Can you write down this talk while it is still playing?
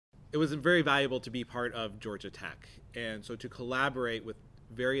it was very valuable to be part of Georgia Tech. And so to collaborate with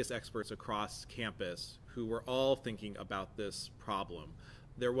various experts across campus who were all thinking about this problem.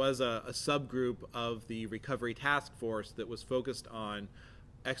 There was a subgroup of the Recovery Task Force that was focused on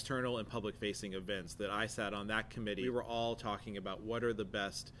external and public-facing events that I sat on that committee. We were all talking about what are the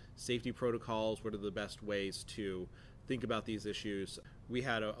best safety protocols, what are the best ways to think about these issues. We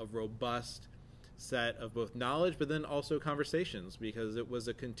had a robust set of both knowledge but then also conversations, because it was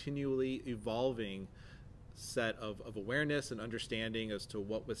a continually evolving set of awareness and understanding as to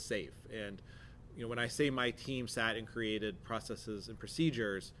what was safe. And when I say my team sat and created processes and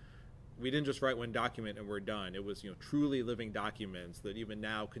procedures, we didn't just write one document and we're done. It was truly living documents that even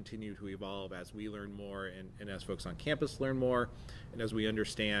now continue to evolve as we learn more and as folks on campus learn more and as we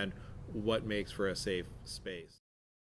understand what makes for a safe space.